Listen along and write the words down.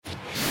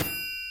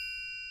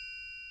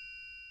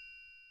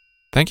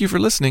Thank you for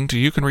listening to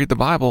You Can Read the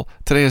Bible.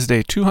 Today is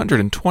day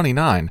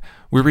 229.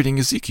 We're reading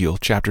Ezekiel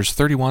chapters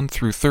 31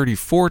 through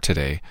 34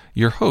 today.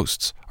 Your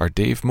hosts are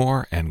Dave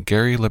Moore and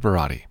Gary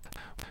Liberati.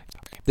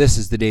 This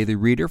is the Daily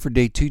Reader for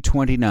day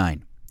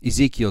 229,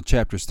 Ezekiel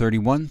chapters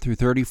 31 through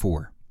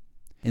 34.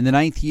 In the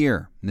 9th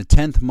year, in the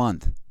 10th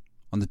month,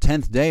 on the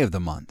 10th day of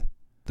the month,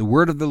 the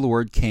word of the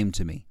Lord came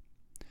to me.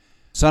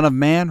 Son of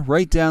man,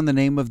 write down the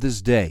name of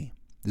this day,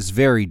 this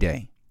very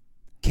day.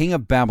 King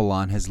of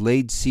Babylon has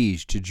laid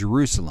siege to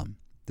Jerusalem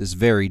this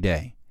very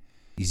day.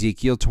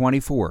 Ezekiel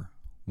 24,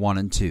 1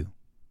 and 2.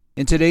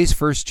 In today's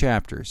first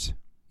chapters,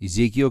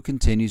 Ezekiel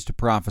continues to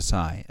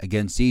prophesy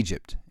against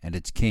Egypt and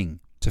its king.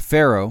 To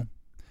Pharaoh,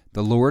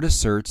 the Lord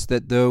asserts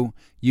that though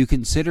you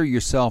consider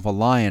yourself a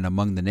lion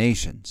among the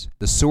nations,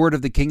 the sword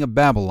of the king of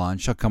Babylon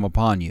shall come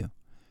upon you.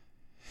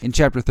 In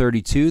chapter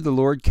 32, the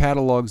Lord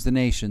catalogues the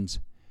nations: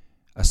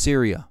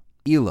 Assyria,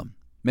 Elam,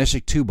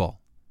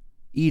 Meshech-Tubal,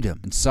 Edom,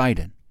 and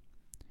Sidon,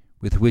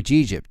 with which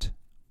Egypt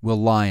will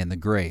lie in the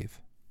grave.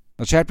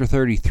 Now, chapter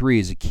 33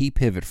 is a key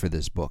pivot for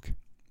this book,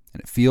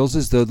 and it feels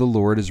as though the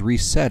Lord is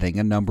resetting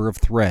a number of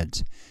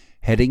threads,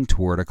 heading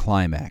toward a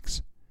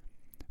climax.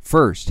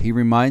 First, he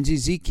reminds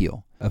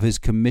Ezekiel of his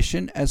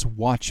commission as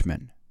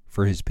watchman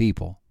for his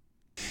people.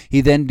 He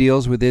then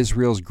deals with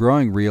Israel's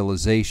growing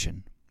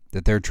realization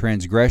that their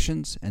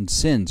transgressions and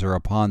sins are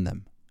upon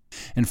them.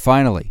 And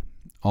finally,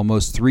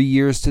 almost 3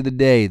 years to the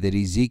day that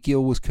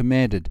Ezekiel was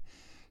commanded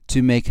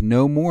to make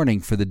no mourning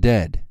for the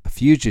dead, a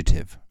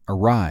fugitive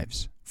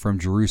arrives from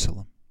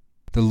Jerusalem.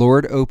 The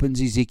Lord opens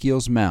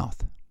Ezekiel's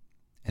mouth,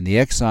 and the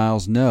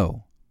exiles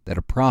know that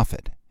a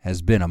prophet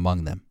has been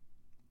among them.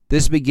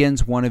 This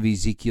begins one of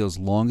Ezekiel's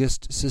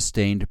longest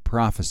sustained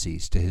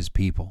prophecies to his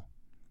people.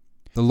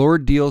 The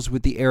Lord deals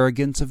with the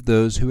arrogance of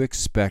those who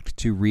expect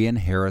to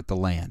re-inherit the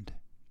land,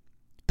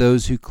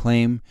 those who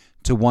claim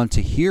to want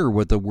to hear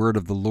what the word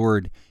of the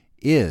Lord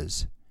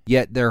is,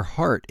 yet their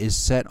heart is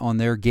set on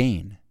their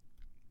gain.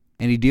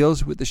 And he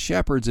deals with the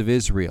shepherds of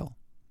Israel,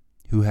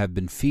 who have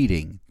been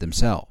feeding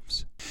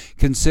themselves.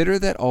 Consider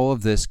that all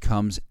of this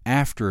comes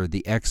after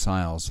the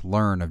exiles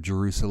learn of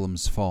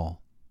Jerusalem's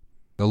fall.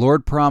 The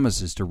Lord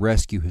promises to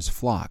rescue his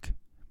flock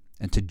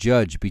and to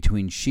judge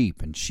between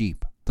sheep and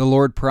sheep. The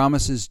Lord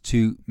promises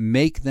to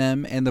make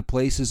them and the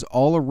places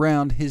all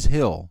around his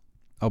hill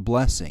a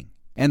blessing.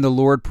 And the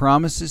Lord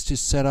promises to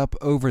set up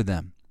over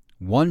them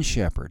one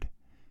shepherd,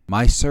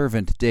 my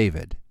servant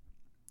David,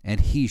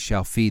 and he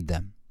shall feed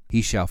them.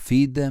 He shall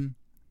feed them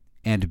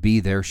and be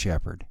their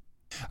shepherd.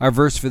 Our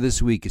verse for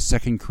this week is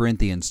 2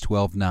 Corinthians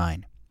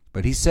 12:9.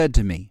 But he said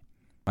to me,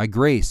 my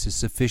grace is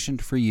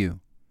sufficient for you,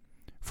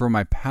 for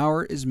my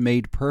power is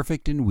made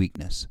perfect in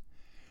weakness.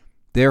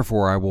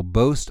 Therefore I will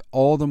boast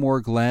all the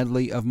more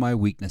gladly of my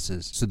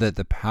weaknesses, so that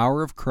the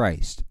power of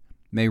Christ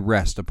may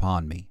rest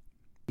upon me.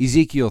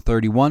 Ezekiel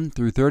 31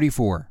 through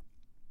 34.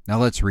 Now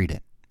let's read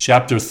it.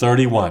 Chapter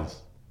 31.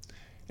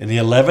 In the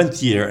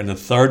 11th year, in the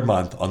 3rd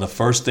month, on the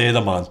 1st day of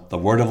the month, the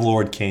word of the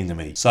Lord came to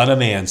me. Son of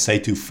man, say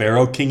to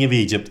Pharaoh king of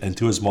Egypt and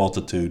to his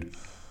multitude,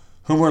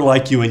 whom are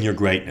like you in your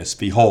greatness?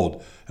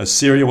 Behold,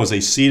 Assyria was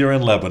a cedar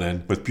in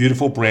Lebanon, with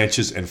beautiful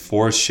branches and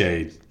forest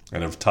shade,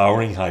 and of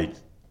towering height,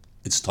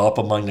 its top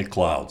among the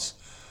clouds.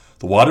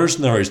 The waters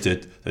nourished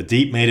it, the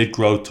deep made it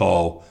grow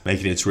tall,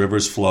 making its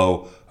rivers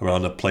flow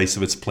around the place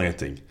of its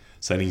planting,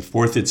 sending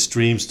forth its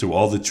streams to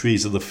all the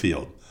trees of the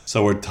field.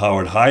 So it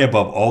towered high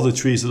above all the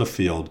trees of the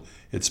field.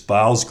 Its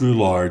boughs grew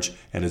large,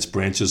 and its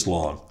branches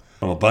long.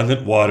 From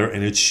abundant water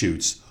in its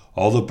shoots,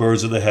 all the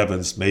birds of the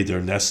heavens made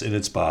their nests in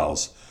its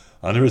boughs.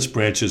 Under its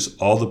branches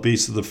all the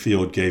beasts of the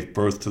field gave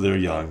birth to their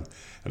young,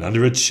 and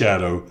under its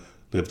shadow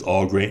lived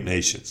all great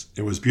nations.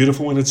 It was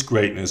beautiful in its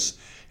greatness,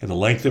 in the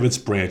length of its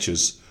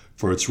branches,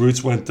 for its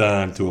roots went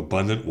down to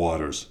abundant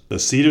waters. The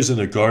cedars in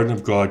the garden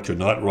of God could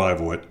not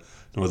rival it,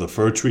 nor the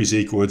fir trees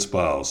equal its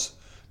boughs.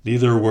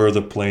 Neither were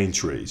the plane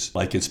trees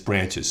like its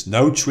branches.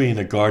 No tree in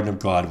the garden of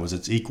God was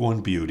its equal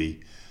in beauty.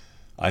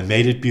 I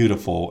made it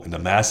beautiful in the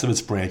mass of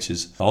its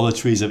branches. All the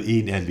trees of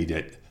Eden envied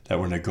it that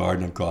were in the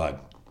garden of God.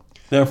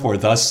 Therefore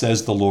thus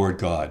says the Lord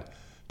God,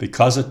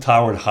 because it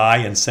towered high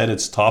and set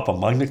its top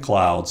among the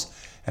clouds,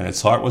 and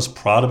its heart was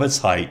proud of its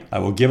height, I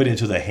will give it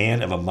into the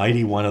hand of a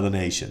mighty one of the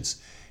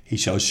nations. He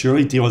shall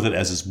surely deal with it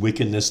as his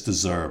wickedness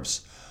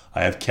deserves.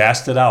 I have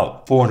cast it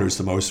out. Foreigners,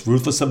 the most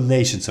ruthless of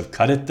nations, have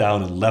cut it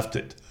down and left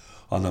it.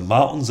 On the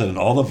mountains and in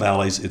all the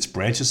valleys its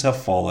branches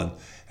have fallen,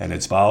 and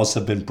its boughs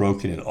have been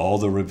broken in all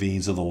the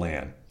ravines of the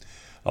land.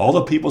 All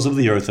the peoples of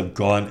the earth have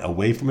gone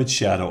away from its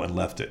shadow and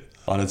left it.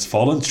 On its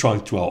fallen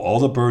trunk dwell all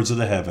the birds of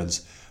the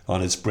heavens,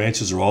 on its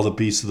branches are all the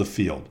beasts of the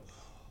field.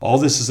 All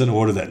this is in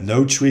order that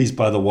no trees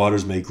by the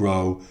waters may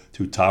grow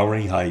to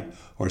towering height,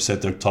 or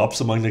set their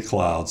tops among the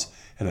clouds,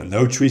 and that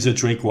no trees that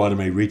drink water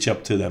may reach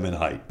up to them in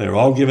height. They are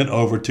all given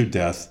over to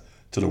death,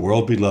 to the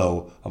world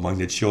below, among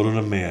the children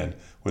of man,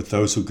 with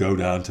those who go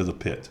down to the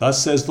pit.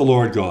 Thus says the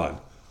Lord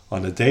God,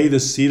 on the day the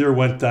cedar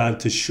went down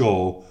to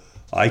Sheol,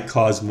 I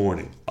caused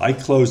mourning. I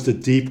closed the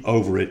deep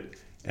over it,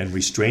 and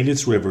restrained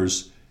its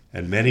rivers,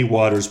 and many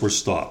waters were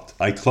stopped.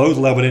 I clothed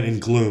Lebanon in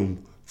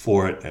gloom,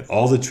 for it, and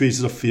all the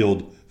trees of the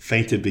field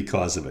fainted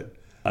because of it.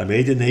 I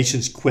made the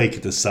nations quake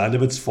at the sound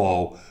of its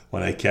fall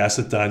when I cast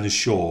it down to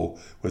Sheol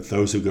with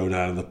those who go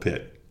down in the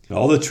pit. And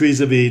all the trees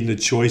of Eden, the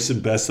choice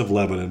and best of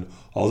Lebanon,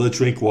 all that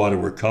drink water,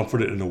 were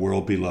comforted in the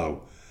world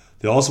below.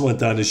 They also went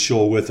down to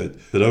Sheol with it,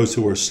 to those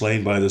who were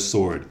slain by the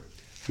sword.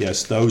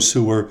 Yes, those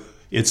who were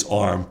its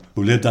arm,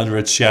 who lived under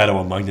its shadow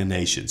among the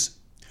nations.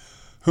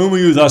 Whom are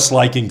you thus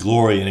like in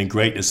glory and in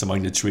greatness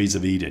among the trees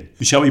of Eden?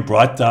 You shall be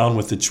brought down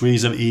with the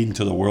trees of Eden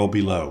to the world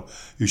below.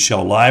 You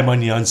shall lie among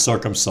the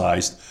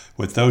uncircumcised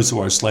with those who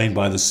are slain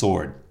by the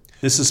sword.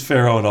 This is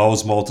Pharaoh and all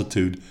his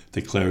multitude,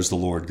 declares the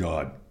Lord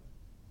God.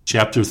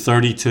 Chapter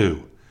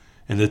 32.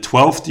 In the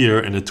 12th year,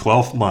 in the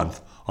 12th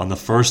month, on the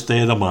first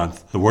day of the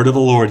month, the word of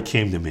the Lord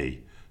came to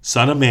me.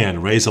 Son of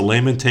man, raise a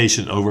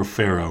lamentation over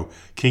Pharaoh,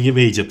 king of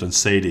Egypt, and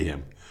say to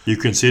him, You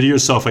consider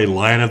yourself a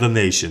lion of the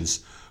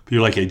nations, but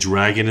you're like a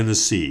dragon in the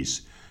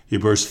seas. You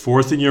burst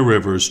forth in your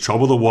rivers,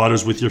 trouble the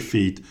waters with your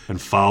feet,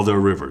 and foul their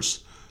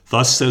rivers.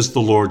 Thus says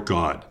the Lord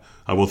God,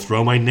 I will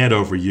throw my net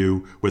over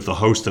you with a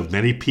host of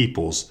many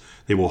peoples.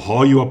 They will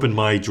haul you up in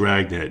my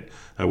dragnet.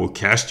 I will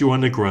cast you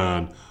on the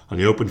ground. On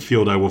the open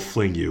field I will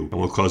fling you, and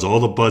will cause all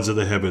the buds of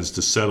the heavens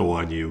to settle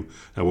on you.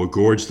 I will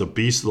gorge the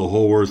beasts of the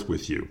whole earth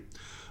with you.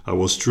 I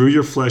will strew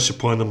your flesh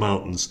upon the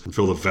mountains, and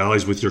fill the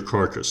valleys with your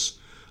carcass.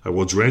 I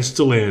will drench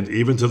the land,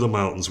 even to the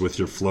mountains, with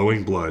your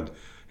flowing blood,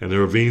 and the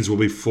ravines will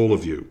be full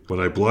of you. When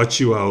I blot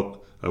you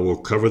out, I will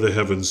cover the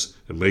heavens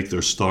and make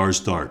their stars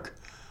dark.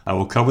 I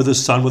will cover the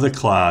sun with a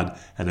cloud,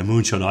 and the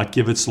moon shall not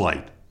give its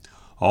light.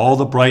 All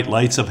the bright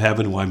lights of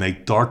heaven will I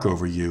make dark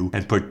over you,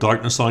 and put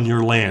darkness on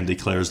your land,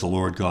 declares the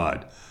Lord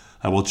God.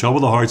 I will trouble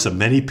the hearts of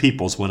many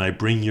peoples when I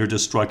bring your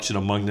destruction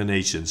among the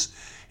nations,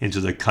 into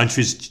the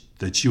countries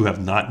that you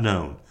have not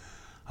known.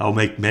 I will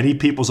make many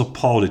peoples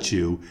appalled at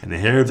you, and the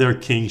hair of their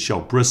kings shall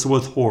bristle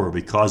with horror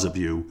because of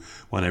you,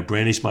 when I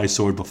brandish my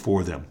sword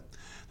before them.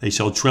 They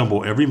shall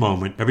tremble every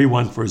moment, every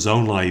one for his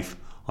own life,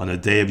 on the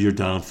day of your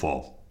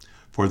downfall.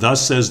 For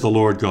thus says the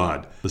Lord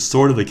God, the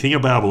sword of the king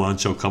of Babylon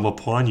shall come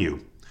upon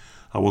you.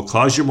 I will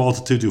cause your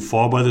multitude to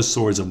fall by the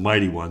swords of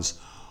mighty ones,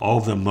 all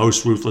of them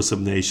most ruthless of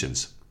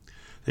nations.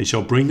 They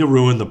shall bring to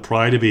ruin the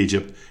pride of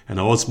Egypt, and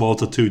all its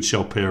multitude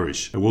shall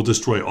perish. I will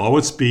destroy all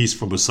its beasts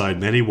from beside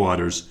many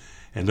waters,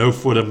 and no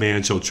foot of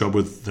man shall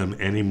trouble them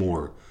any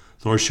more,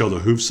 nor shall the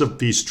hoofs of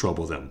beasts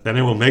trouble them. Then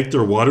I will make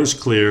their waters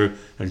clear,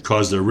 and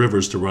cause their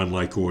rivers to run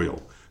like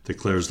oil,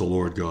 declares the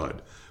Lord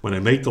God. When I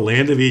make the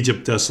land of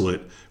Egypt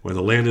desolate, when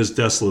the land is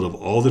desolate of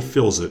all that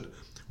fills it,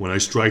 when I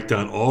strike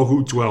down all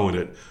who dwell in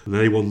it, then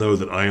they will know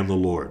that I am the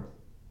Lord.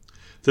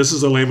 This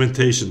is a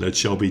lamentation that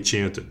shall be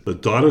chanted. The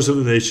daughters of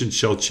the nations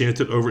shall chant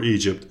it over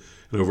Egypt,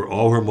 and over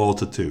all her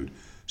multitude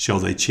shall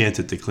they chant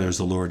it, declares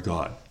the Lord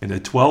God. In the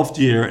 12th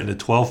year, in the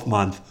 12th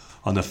month,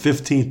 on the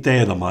 15th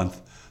day of the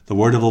month, the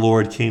word of the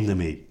Lord came to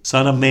me.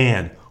 Son of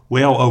man,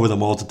 wail over the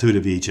multitude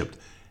of Egypt,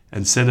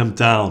 and send them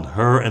down,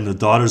 her and the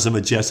daughters of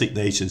majestic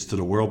nations, to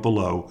the world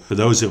below, to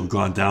those who have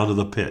gone down to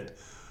the pit.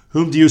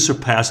 Whom do you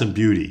surpass in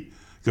beauty?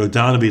 Go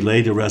down and be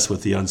laid to rest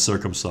with the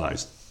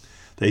uncircumcised.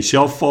 They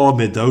shall fall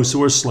amid those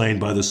who are slain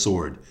by the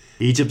sword.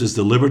 Egypt is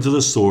delivered to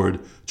the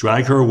sword,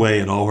 drag her away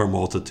and all her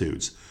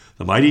multitudes.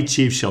 The mighty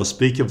chiefs shall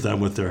speak of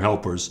them with their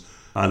helpers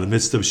out of the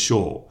midst of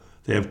Sheol.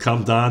 They have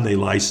come down, they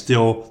lie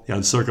still, the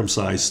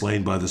uncircumcised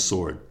slain by the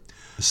sword.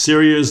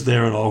 Assyria is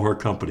there in all her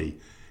company,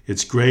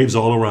 its graves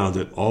all around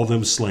it, all of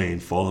them slain,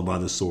 fallen by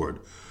the sword,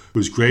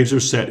 whose graves are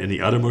set in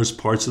the uttermost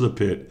parts of the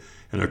pit,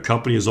 and her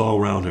company is all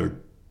around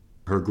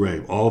her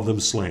grave, all of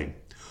them slain,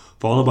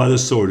 fallen by the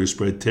sword, who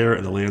spread terror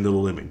in the land of the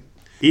living.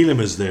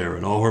 Elam is there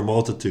and all her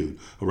multitude,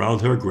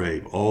 around her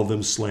grave, all of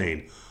them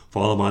slain,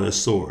 fallen by the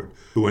sword,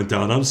 who went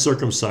down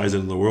uncircumcised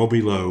in the world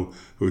below,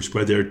 who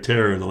spread their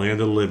terror in the land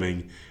of the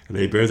living, and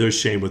they bear their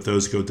shame with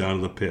those who go down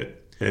to the pit.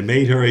 They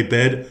made her a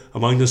bed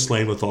among the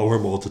slain with all her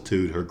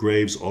multitude, her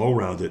graves all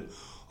round it,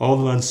 all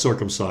the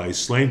uncircumcised,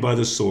 slain by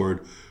the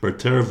sword, for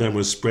terror of them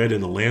was spread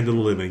in the land of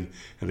the living,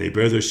 and they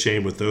bear their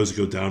shame with those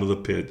who go down to the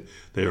pit.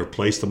 They are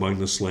placed among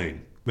the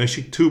slain.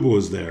 Meshech Tubal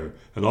is there,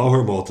 and all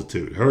her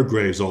multitude, her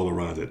graves all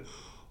around it,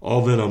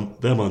 all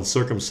them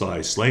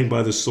uncircumcised, slain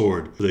by the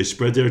sword, for they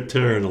spread their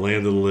terror in the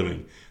land of the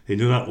living. They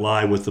do not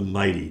lie with the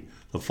mighty,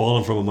 the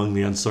fallen from among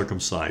the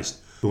uncircumcised,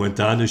 who went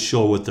down to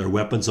Sheol with their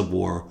weapons of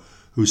war,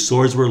 whose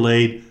swords were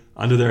laid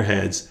under their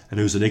heads, and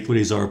whose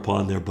iniquities are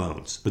upon their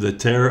bones. For the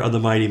terror of the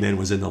mighty men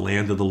was in the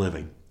land of the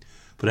living.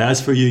 But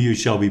as for you, you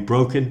shall be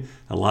broken,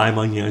 and lie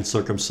among the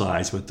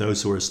uncircumcised with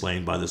those who are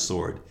slain by the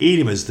sword.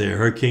 Edom is there,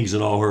 her kings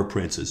and all her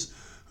princes,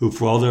 who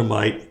for all their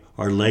might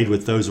are laid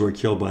with those who are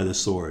killed by the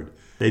sword.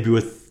 They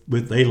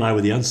lie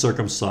with the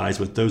uncircumcised,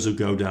 with those who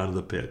go down to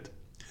the pit.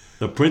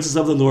 The princes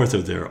of the north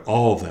are there,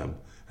 all of them,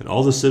 and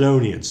all the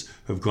Sidonians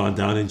who have gone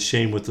down in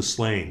shame with the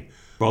slain,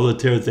 for all the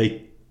terror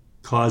they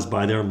caused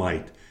by their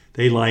might.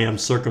 They lie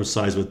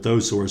uncircumcised with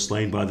those who are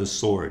slain by the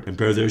sword, and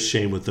bear their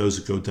shame with those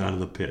who go down to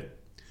the pit.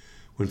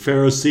 When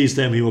Pharaoh sees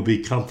them, he will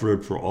be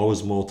comforted for all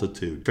his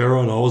multitude.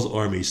 Pharaoh and all his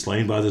army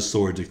slain by the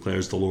sword,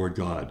 declares the Lord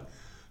God.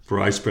 For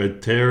I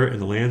spread terror in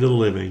the land of the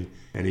living,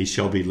 and he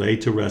shall be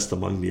laid to rest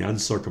among the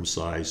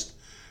uncircumcised,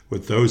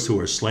 with those who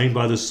are slain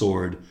by the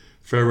sword.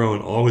 Pharaoh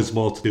and all his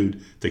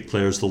multitude,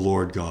 declares the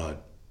Lord God.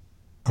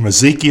 From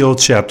Ezekiel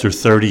chapter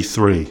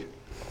 33.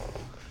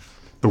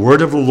 The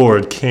word of the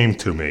Lord came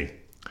to me.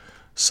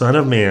 Son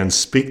of man,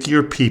 speak to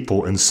your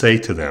people and say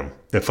to them,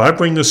 if I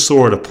bring the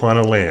sword upon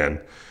a land,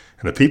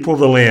 and the people of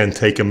the land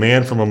take a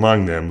man from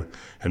among them,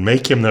 and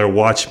make him their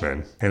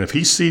watchman, and if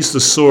he sees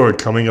the sword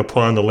coming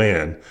upon the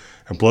land,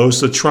 and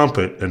blows the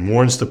trumpet, and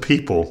warns the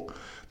people,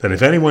 then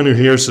if anyone who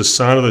hears the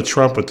sound of the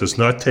trumpet does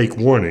not take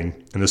warning,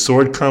 and the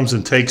sword comes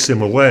and takes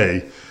him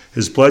away,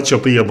 his blood shall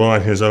be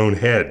upon his own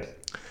head.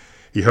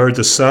 He heard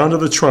the sound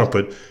of the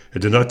trumpet,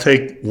 and did not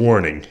take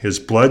warning, his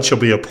blood shall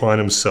be upon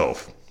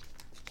himself.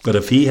 But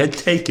if he had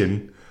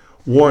taken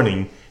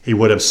warning, he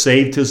would have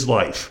saved his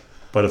life.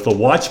 But if the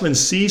watchman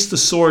sees the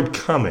sword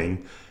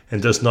coming,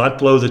 and does not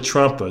blow the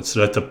trumpet,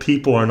 so that the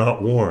people are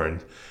not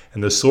warned,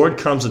 and the sword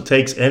comes and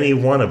takes any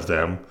one of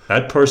them,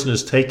 that person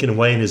is taken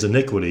away in his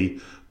iniquity,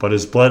 but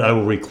his blood I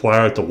will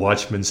require at the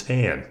watchman's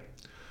hand.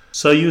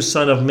 So you,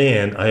 son of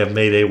man, I have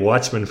made a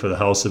watchman for the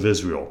house of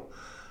Israel.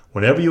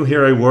 Whenever you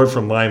hear a word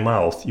from my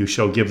mouth, you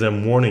shall give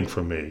them warning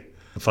from me.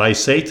 If I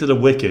say to the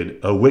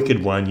wicked, O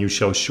wicked one, you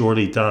shall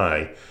surely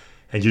die,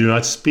 and you do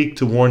not speak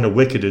to warn the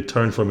wicked to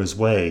turn from his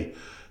way,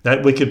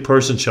 that wicked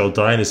person shall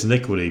die in his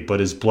iniquity, but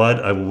his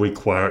blood I will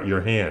require at your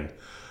hand.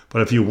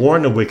 But if you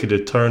warn the wicked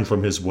to turn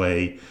from his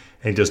way,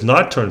 and he does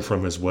not turn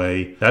from his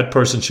way, that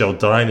person shall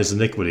die in his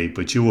iniquity,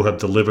 but you will have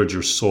delivered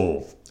your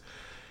soul.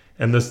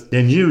 And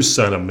you,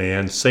 son of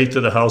man, say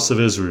to the house of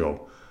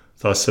Israel,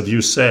 thus have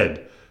you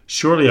said,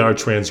 surely our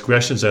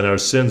transgressions and our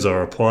sins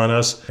are upon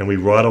us, and we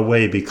rot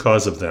away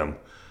because of them.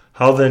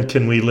 How then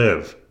can we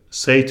live?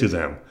 Say to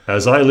them,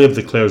 as I live,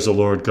 declares the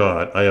Lord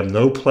God, I have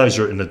no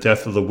pleasure in the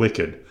death of the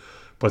wicked,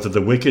 but that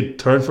the wicked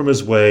turn from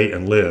his way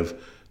and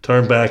live.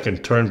 Turn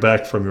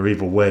back from your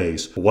evil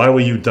ways. Why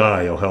will you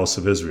die, O house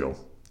of Israel?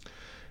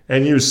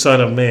 And you,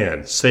 son of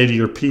man, say to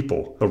your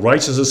people, the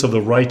righteousness of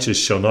the righteous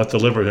shall not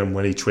deliver him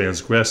when he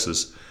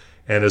transgresses.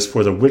 And as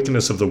for the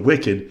wickedness of the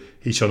wicked,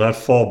 he shall not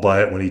fall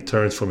by it when he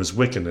turns from his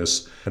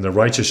wickedness, and the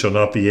righteous shall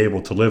not be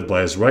able to live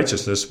by his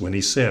righteousness when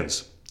he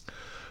sins.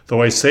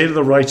 Though I say to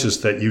the righteous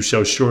that you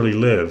shall surely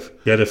live,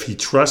 yet if he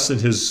trusts in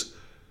his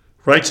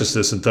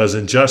righteousness and does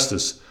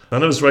injustice,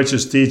 none of his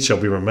righteous deeds shall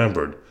be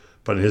remembered,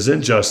 but in his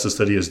injustice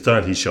that he has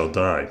done he shall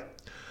die.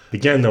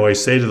 Again, though I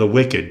say to the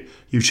wicked,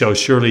 you shall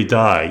surely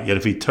die, yet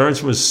if he turns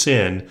from his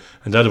sin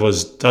and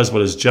does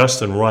what is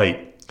just and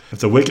right, if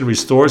the wicked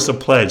restores the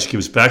pledge,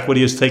 gives back what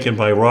he has taken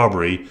by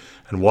robbery,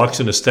 and walks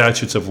in the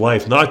statutes of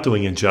life, not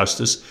doing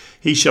injustice,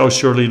 he shall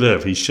surely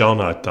live, he shall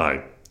not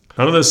die.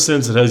 None of the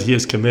sins that he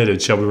has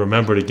committed shall be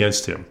remembered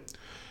against him.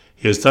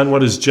 He has done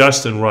what is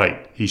just and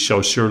right, he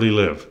shall surely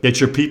live. Yet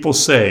your people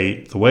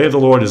say, the way of the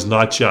Lord is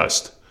not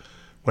just,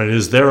 when it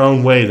is their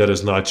own way that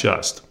is not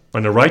just.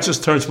 When the righteous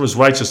turns from his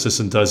righteousness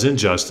and does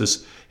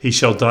injustice, he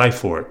shall die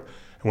for it.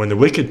 And when the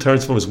wicked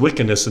turns from his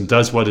wickedness and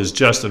does what is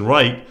just and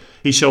right,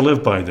 he shall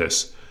live by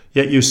this.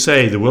 Yet you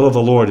say, the will of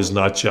the Lord is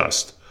not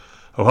just.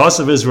 O house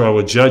of Israel, I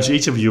will judge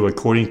each of you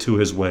according to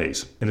his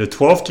ways. In the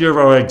 12th year of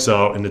our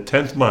exile, in the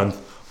 10th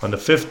month, on the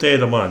 5th day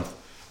of the month,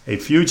 a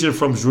fugitive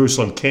from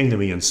Jerusalem came to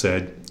me and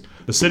said,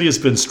 the city has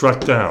been struck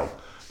down.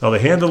 Now the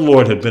hand of the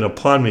Lord had been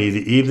upon me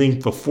the evening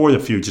before the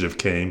fugitive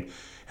came,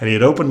 and he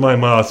had opened my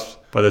mouth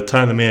by the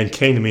time the man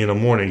came to me in the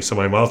morning, so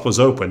my mouth was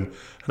open,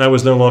 and I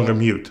was no longer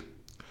mute.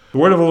 The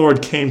word of the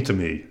Lord came to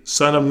me,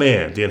 Son of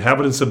man, the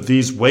inhabitants of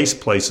these waste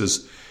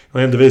places, the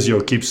land of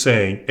Israel, keep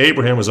saying,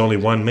 Abraham was only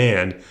one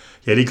man,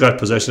 yet he got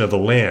possession of the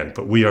land,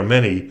 but we are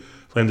many, the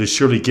land is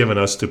surely given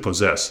us to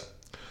possess.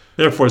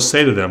 Therefore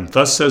say to them,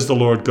 thus says the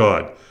Lord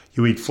God,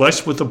 you eat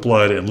flesh with the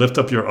blood, and lift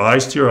up your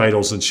eyes to your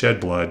idols and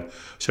shed blood.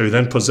 Shall you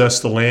then possess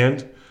the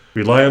land?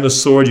 Rely on the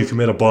sword, you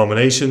commit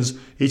abominations.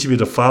 Each of you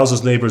defiles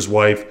his neighbor's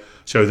wife.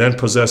 Shall you then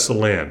possess the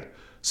land?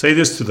 Say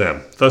this to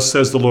them, thus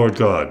says the Lord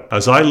God,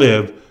 as I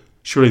live,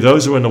 surely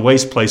those who are in the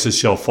waste places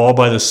shall fall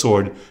by the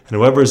sword, and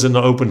whoever is in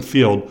the open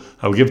field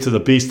I will give to the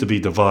beast to be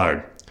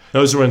devoured.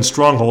 Those who are in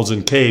strongholds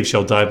and caves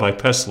shall die by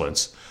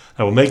pestilence.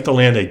 I will make the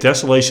land a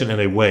desolation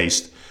and a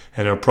waste,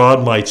 and her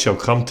proud might shall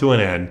come to an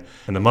end,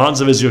 and the mountains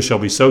of Israel shall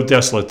be so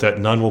desolate that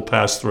none will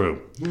pass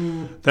through.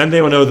 Then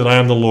they will know that I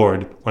am the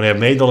Lord, when I have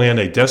made the land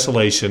a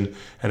desolation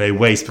and a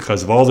waste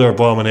because of all their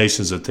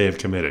abominations that they have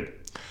committed.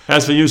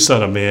 As for you,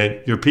 son of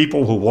man, your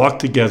people who walk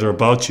together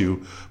about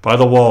you by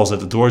the walls at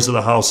the doors of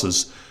the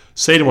houses,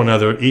 say to one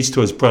another, each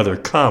to his brother,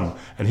 come,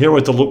 and hear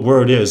what the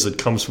word is that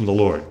comes from the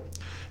Lord.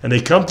 And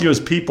they come to you as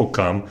people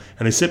come,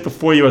 and they sit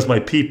before you as my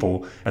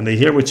people, and they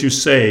hear what you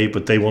say,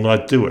 but they will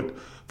not do it.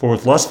 For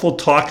with lustful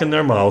talk in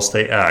their mouths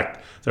they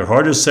act, their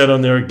heart is set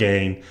on their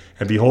gain,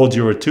 and behold,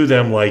 you are to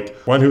them like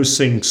one who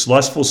sings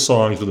lustful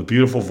songs with a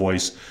beautiful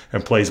voice,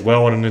 and plays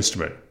well on an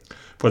instrument.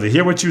 For they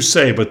hear what you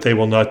say, but they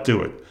will not do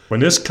it.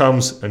 When this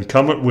comes, and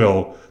come it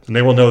will, then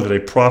they will know that a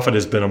prophet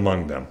has been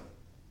among them.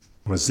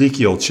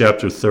 Ezekiel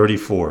chapter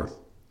 34.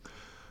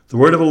 The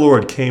word of the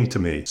Lord came to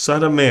me,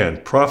 Son of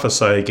man,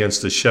 prophesy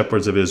against the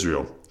shepherds of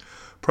Israel.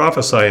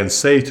 Prophesy and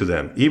say to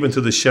them, even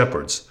to the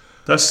shepherds,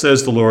 Thus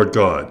says the Lord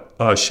God,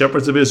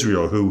 shepherds of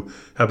Israel, who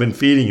have been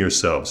feeding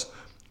yourselves.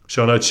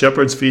 Shall not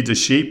shepherds feed the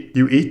sheep?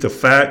 You eat the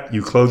fat,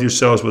 you clothe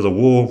yourselves with the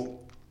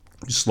wool.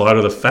 You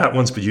slaughter the fat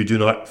ones, but you do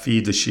not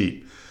feed the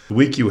sheep. The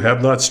weak you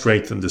have not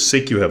strengthened, the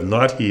sick you have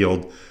not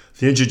healed,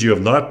 the injured you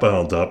have not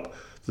bound up,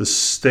 the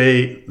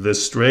stray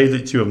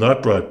that you have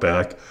not brought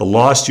back, the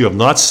lost you have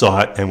not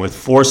sought, and with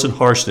force and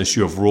harshness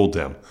you have ruled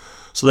them.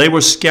 So they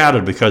were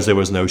scattered because there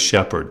was no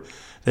shepherd.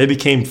 They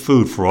became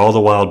food for all the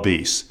wild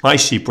beasts. My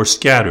sheep were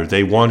scattered.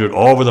 They wandered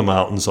all over the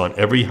mountains on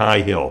every high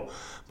hill.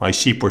 My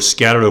sheep were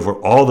scattered over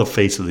all the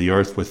face of the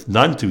earth, with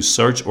none to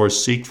search or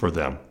seek for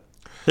them.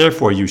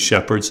 Therefore, you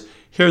shepherds,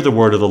 hear the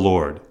word of the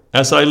Lord.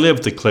 As I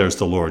live, declares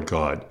the Lord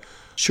God,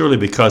 surely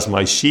because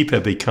my sheep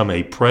have become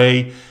a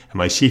prey, and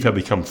my sheep have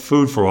become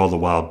food for all the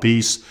wild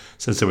beasts,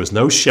 since there was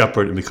no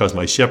shepherd, and because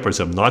my shepherds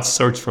have not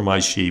searched for my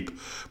sheep,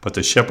 but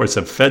the shepherds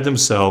have fed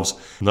themselves,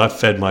 and not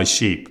fed my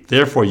sheep.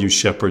 Therefore, you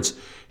shepherds,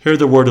 hear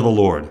the word of the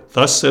Lord.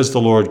 Thus says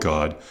the Lord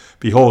God,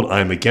 Behold, I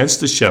am against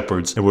the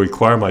shepherds, and will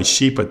require my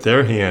sheep at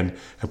their hand,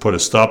 and put a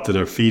stop to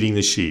their feeding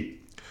the sheep.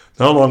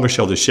 No longer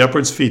shall the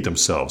shepherds feed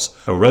themselves.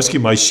 I will rescue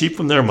my sheep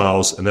from their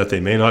mouths, and that they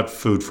may not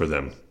food for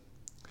them.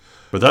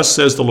 For thus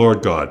says the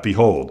Lord God,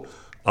 Behold,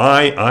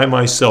 I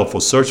myself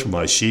will search for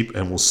my sheep,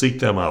 and will seek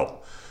them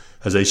out.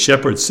 As a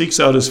shepherd seeks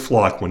out his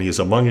flock when he is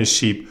among his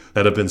sheep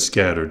that have been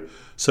scattered,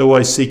 so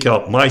I seek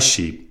out my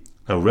sheep.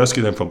 I will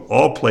rescue them from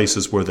all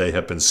places where they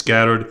have been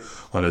scattered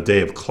on a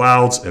day of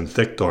clouds and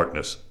thick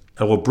darkness.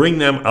 I will bring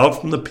them out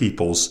from the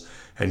peoples,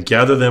 and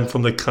gather them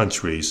from the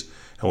countries,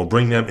 and will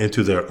bring them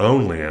into their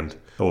own land.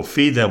 I will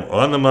feed them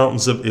on the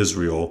mountains of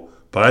Israel,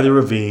 by the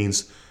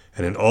ravines,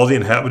 and in all the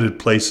inhabited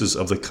places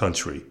of the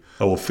country.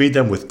 I will feed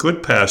them with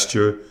good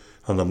pasture.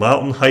 On the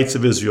mountain heights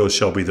of Israel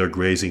shall be their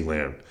grazing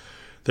land.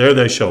 There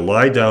they shall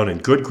lie down in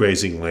good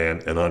grazing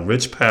land, and on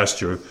rich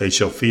pasture they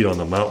shall feed on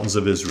the mountains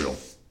of Israel.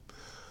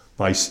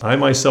 I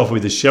myself will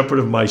be the shepherd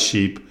of my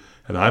sheep,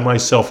 and I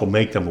myself will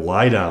make them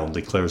lie down,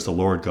 declares the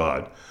Lord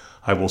God.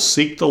 I will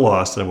seek the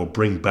lost, and I will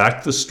bring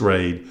back the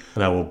strayed,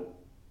 and I will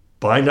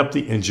bind up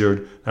the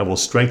injured, and I will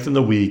strengthen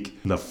the weak,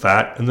 and the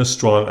fat and the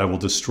strong I will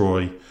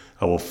destroy.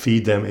 I will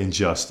feed them in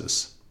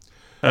justice.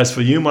 As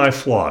for you, my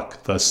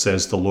flock, thus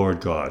says the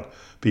Lord God,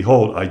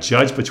 Behold, I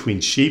judge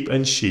between sheep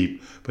and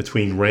sheep,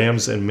 between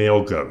rams and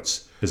male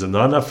goats. Is it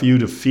not enough for you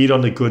to feed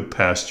on the good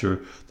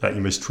pasture, that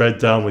you must tread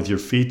down with your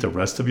feet the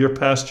rest of your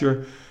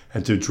pasture,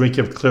 and to drink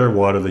of clear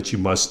water, that you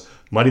must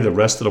muddy the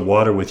rest of the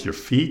water with your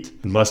feet?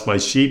 And must my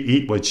sheep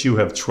eat what you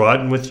have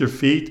trodden with your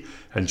feet,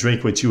 and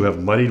drink what you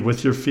have muddied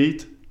with your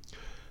feet?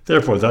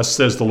 Therefore thus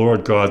says the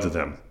Lord God to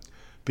them,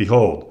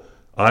 Behold,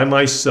 I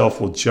myself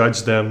will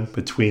judge them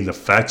between the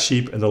fat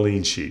sheep and the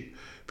lean sheep,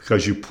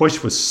 because you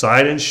push with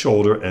side and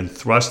shoulder, and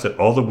thrust at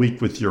all the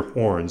weak with your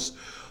horns,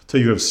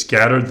 till you have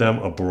scattered them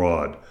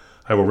abroad.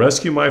 I will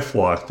rescue my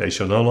flock, they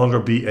shall no longer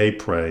be a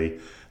prey.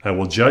 I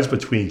will judge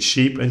between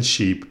sheep and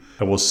sheep.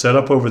 I will set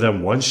up over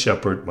them one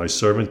shepherd, my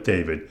servant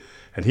David,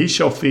 and he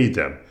shall feed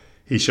them.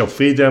 He shall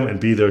feed them and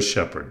be their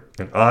shepherd.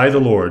 And I, the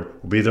Lord,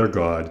 will be their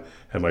God,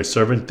 and my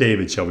servant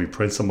David shall be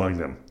prince among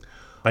them.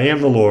 I am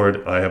the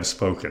Lord, I have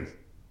spoken.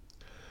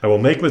 I will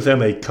make with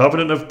them a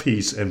covenant of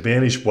peace, and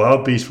banish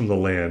wild beasts from the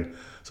land,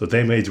 so that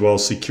they may dwell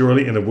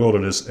securely in the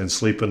wilderness and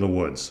sleep in the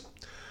woods.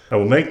 I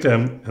will make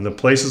them and the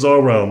places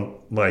all around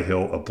my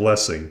hill a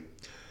blessing,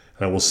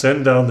 and I will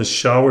send down the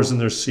showers in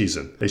their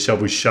season. They shall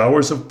be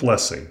showers of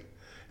blessing,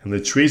 and the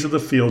trees of the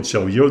field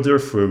shall yield their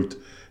fruit,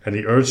 and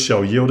the earth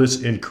shall yield its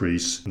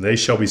increase, and they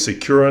shall be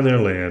secure on their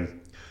land,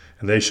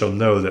 and they shall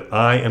know that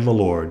I am the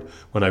Lord,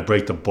 when I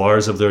break the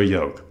bars of their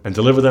yoke, and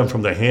deliver them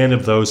from the hand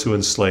of those who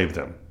enslave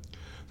them.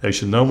 They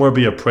shall no more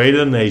be a prey to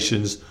the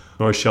nations,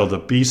 nor shall the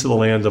beasts of the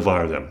land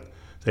devour them.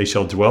 They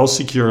shall dwell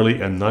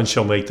securely, and none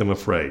shall make them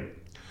afraid.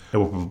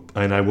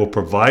 And I will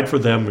provide for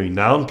them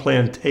renowned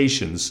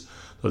plantations,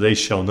 so they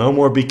shall no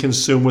more be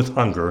consumed with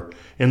hunger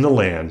in the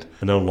land,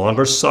 and no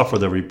longer suffer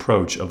the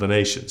reproach of the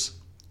nations.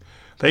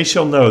 They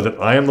shall know that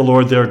I am the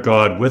Lord their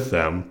God with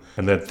them,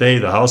 and that they,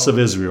 the house of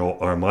Israel,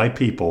 are my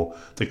people,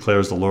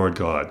 declares the Lord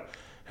God.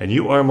 And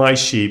you are my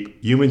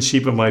sheep, human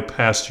sheep of my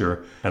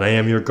pasture, and I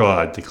am your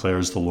God,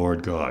 declares the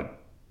Lord God.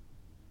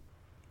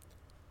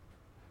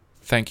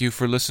 Thank you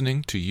for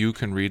listening to You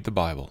Can Read the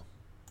Bible.